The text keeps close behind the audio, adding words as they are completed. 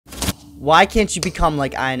Why can't you become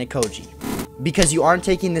like Ayanokoji? Because you aren't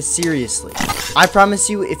taking this seriously. I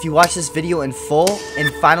promise you, if you watch this video in full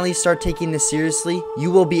and finally start taking this seriously,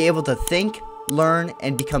 you will be able to think, learn,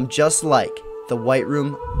 and become just like the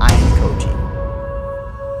Whiteroom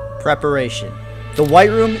Ayanokoji. Preparation. The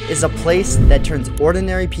Whiteroom is a place that turns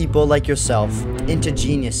ordinary people like yourself into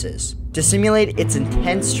geniuses. To simulate its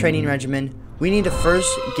intense training regimen, we need to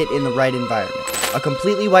first get in the right environment. A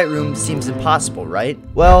completely white room seems impossible, right?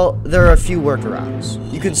 Well, there are a few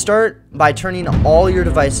workarounds. You can start by turning all your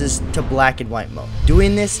devices to black and white mode.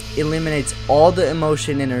 Doing this eliminates all the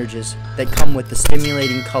emotion and urges that come with the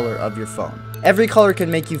stimulating color of your phone. Every color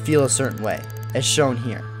can make you feel a certain way, as shown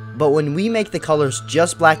here. But when we make the colors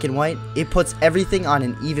just black and white, it puts everything on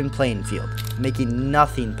an even playing field, making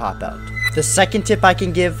nothing pop out. The second tip I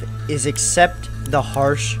can give is accept the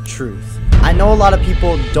harsh truth. I know a lot of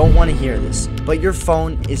people don't want to hear this, but your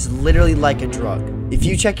phone is literally like a drug. If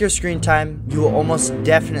you check your screen time, you will almost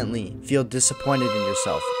definitely feel disappointed in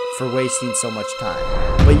yourself for wasting so much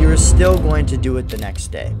time. But you are still going to do it the next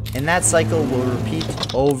day. And that cycle will repeat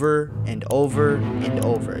over and over and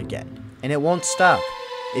over again. And it won't stop.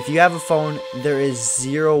 If you have a phone, there is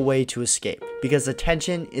zero way to escape, because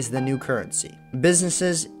attention is the new currency.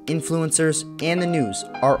 Businesses, influencers, and the news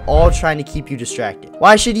are all trying to keep you distracted.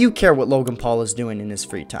 Why should you care what Logan Paul is doing in his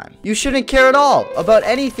free time? You shouldn't care at all about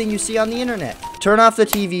anything you see on the internet. Turn off the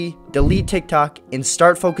TV, delete TikTok, and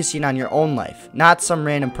start focusing on your own life, not some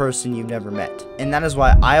random person you've never met. And that is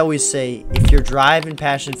why I always say, if your drive and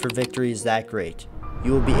passion for victory is that great,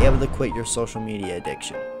 you will be able to quit your social media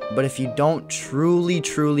addiction. But if you don't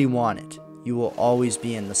truly want it, you will always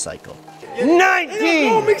be in the cycle.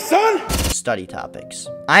 19! Study topics.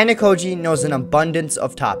 Ayanokoji knows an abundance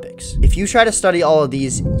of topics. If you try to study all of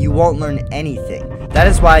these, you won't learn anything. That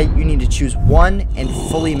is why you need to choose one and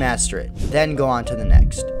fully master it, then go on to the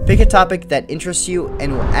next. Pick a topic that interests you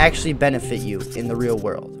and will actually benefit you in the real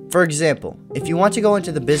world. For example, if you want to go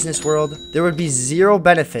into the business world, there would be zero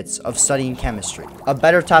benefits of studying chemistry. A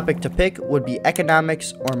better topic to pick would be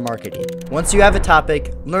economics or marketing. Once you have a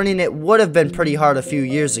topic, learning it would have been pretty hard a few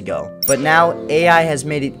years ago, but now AI has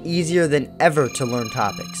made it easier than ever to learn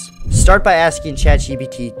topics. Start by asking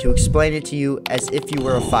ChatGPT to explain it to you as if you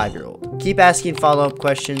were a 5-year-old. Keep asking follow-up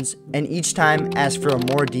questions, and each time ask for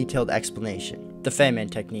a more detailed explanation. The Feyman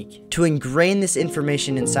Technique. To ingrain this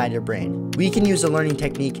information inside your brain, we can use a learning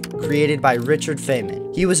technique created by Richard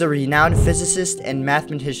Feyman. He was a renowned physicist and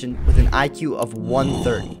mathematician with an IQ of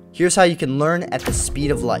 130. Here's how you can learn at the speed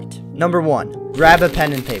of light. Number 1. Grab a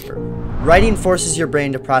pen and paper. Writing forces your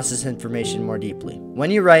brain to process information more deeply. When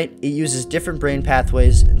you write, it uses different brain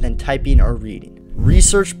pathways than typing or reading.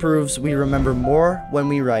 Research proves we remember more when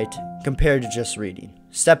we write compared to just reading.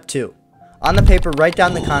 Step 2. On the paper, write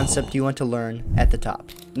down the concept you want to learn at the top.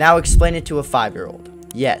 Now explain it to a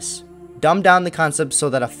 5-year-old. Yes, dumb down the concept so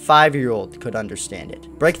that a 5-year-old could understand it.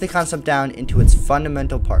 Break the concept down into its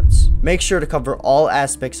fundamental parts. Make sure to cover all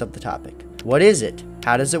aspects of the topic. What is it?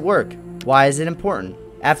 How does it work? Why is it important?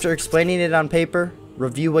 After explaining it on paper,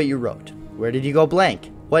 review what you wrote. Where did you go blank?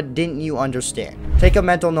 What didn't you understand? Take a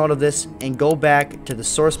mental note of this and go back to the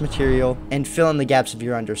source material and fill in the gaps of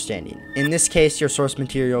your understanding. In this case, your source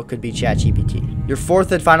material could be ChatGPT. Your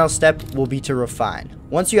fourth and final step will be to refine.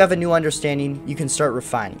 Once you have a new understanding, you can start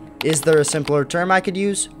refining. Is there a simpler term I could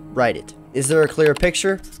use? Write it. Is there a clearer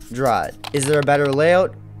picture? Draw it. Is there a better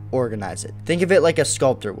layout? Organize it. Think of it like a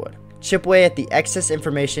sculptor would. Chip away at the excess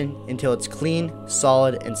information until it's clean,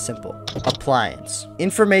 solid, and simple. Appliance.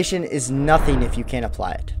 Information is nothing if you can't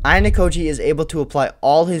apply it. Ayanokoji is able to apply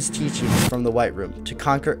all his teachings from the Whiteroom to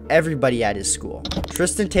conquer everybody at his school.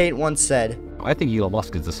 Tristan Tate once said, I think Elon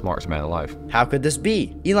Musk is the smartest man alive. How could this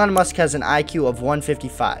be? Elon Musk has an IQ of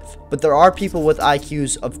 155, but there are people with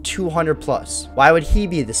IQs of 200 plus. Why would he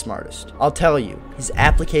be the smartest? I'll tell you, his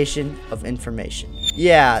application of information.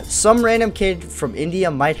 Yeah, some random kid from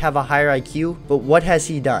India might have a higher IQ, but what has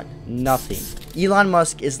he done? Nothing. Elon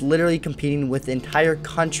Musk is literally competing with entire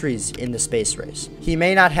countries in the space race. He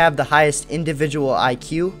may not have the highest individual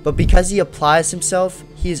IQ, but because he applies himself,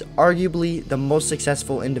 he is arguably the most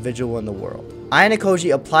successful individual in the world.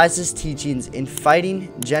 Ayanokoji applies his teachings in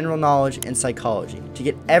fighting, general knowledge, and psychology to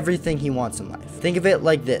get everything he wants in life. Think of it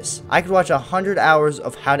like this. I could watch 100 hours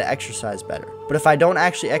of how to exercise better, but if I don't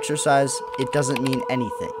actually exercise, it doesn't mean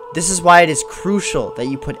anything. This is why it is crucial that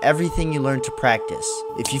you put everything you learn to practice.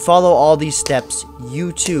 If you follow all these steps,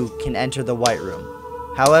 you too can enter the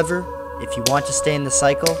Whiteroom. However, if you want to stay in the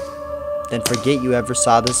cycle, then forget you ever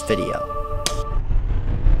saw this video.